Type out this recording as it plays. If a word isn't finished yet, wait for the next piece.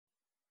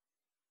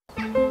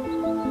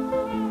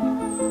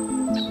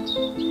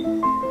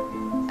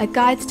A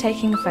guide to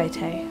taking a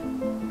photo.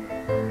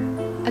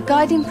 A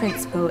guiding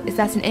principle is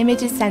that an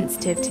image is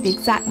sensitive to the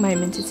exact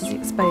moment it is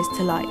exposed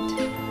to light.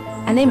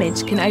 An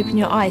image can open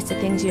your eyes to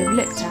things you have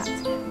looked at,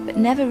 but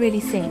never really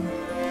seen.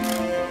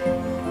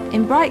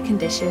 In bright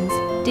conditions,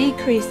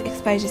 decrease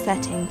exposure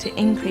setting to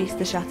increase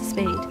the shutter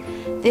speed.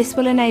 This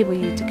will enable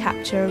you to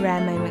capture a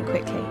rare moment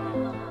quickly.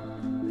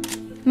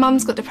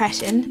 Mum's got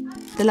depression.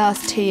 The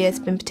last 2 years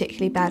have been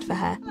particularly bad for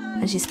her,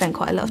 and she's spent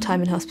quite a lot of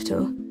time in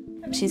hospital.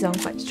 She's on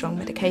quite strong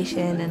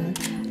medication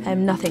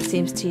and nothing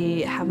seems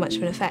to have much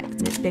of an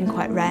effect. It's been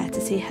quite rare to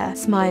see her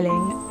smiling.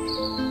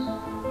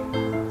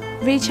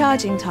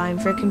 Recharging time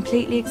for a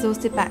completely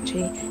exhausted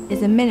battery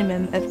is a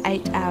minimum of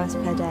 8 hours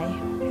per day.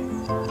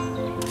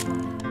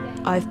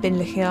 I've been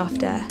looking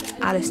after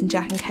Alice and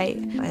Jack and Kate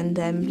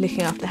and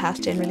looking after the house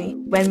generally.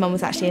 When Mum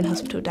was actually in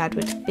hospital, Dad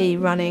would be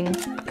running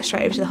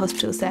straight over to the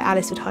hospital, so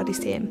Alice would hardly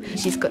see him.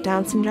 She's got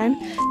Down syndrome,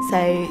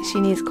 so she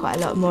needs quite a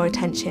lot more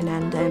attention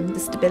and the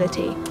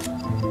stability.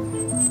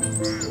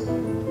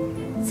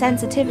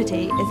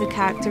 Sensitivity is a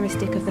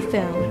characteristic of the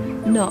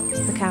film, not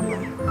the camera.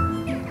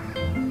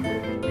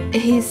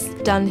 He's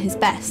done his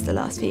best the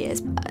last few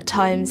years. At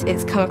times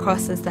it's come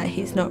across as that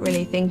he's not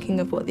really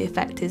thinking of what the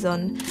effect is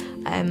on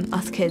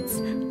us kids,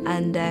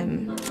 and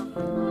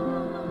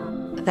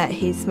that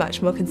he's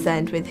much more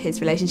concerned with his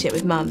relationship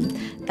with Mum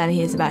than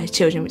he is about his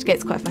children, which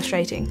gets quite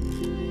frustrating.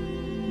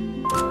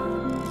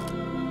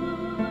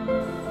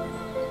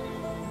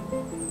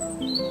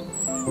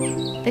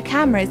 The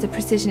camera is a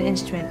precision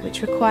instrument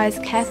which requires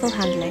careful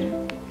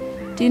handling.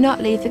 Do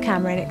not leave the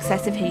camera in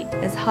excessive heat,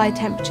 as high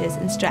temperatures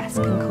and stress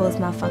can cause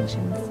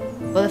malfunctions.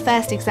 Well, the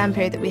first exam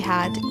period that we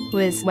had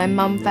was when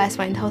Mum first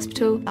went into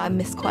hospital. I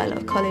missed quite a lot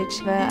of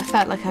college. I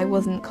felt like I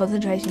wasn't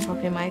concentrating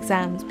properly on my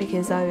exams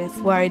because I was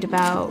worried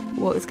about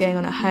what was going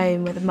on at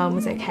home, whether Mum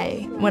was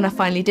okay. When I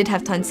finally did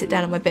have time to sit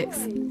down on my books,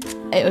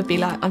 it would be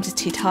like I'm just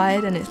too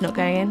tired and it's not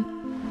going in.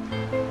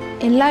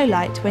 In low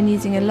light, when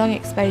using a long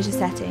exposure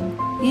setting,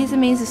 use a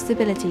means of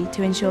stability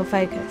to ensure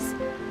focus.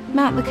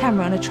 Mount the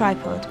camera on a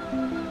tripod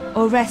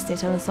or rest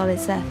it on a solid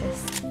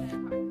surface.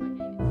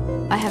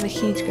 I have a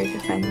huge group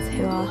of friends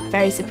who are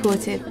very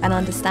supportive and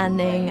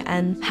understanding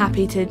and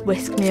happy to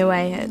whisk me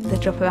away at the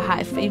drop of a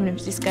hat, even if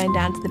it's just going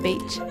down to the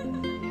beach.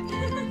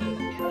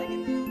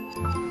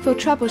 For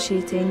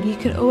troubleshooting, you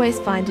can always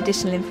find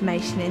additional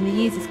information in the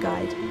user's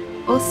guide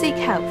or seek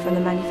help from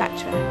the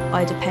manufacturer.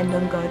 I depend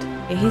on God.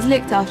 He's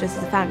looked after us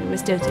as a family. We're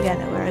still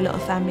together, where a lot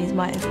of families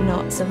might have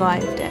not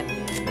survived it.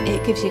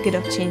 It gives you a good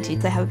opportunity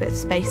to have a bit of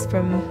space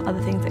from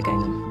other things that are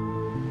going on.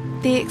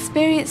 The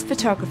experienced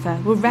photographer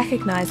will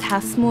recognise how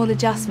small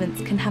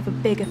adjustments can have a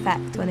big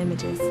effect on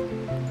images.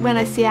 When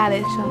I see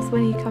Alice, she asks,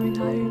 "When are you coming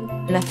home?"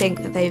 And I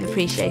think that they've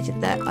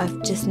appreciated that I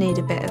just need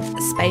a bit of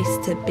space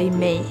to be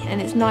me.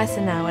 And it's nicer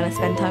now when I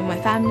spend time with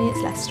my family, it's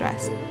less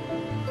stress.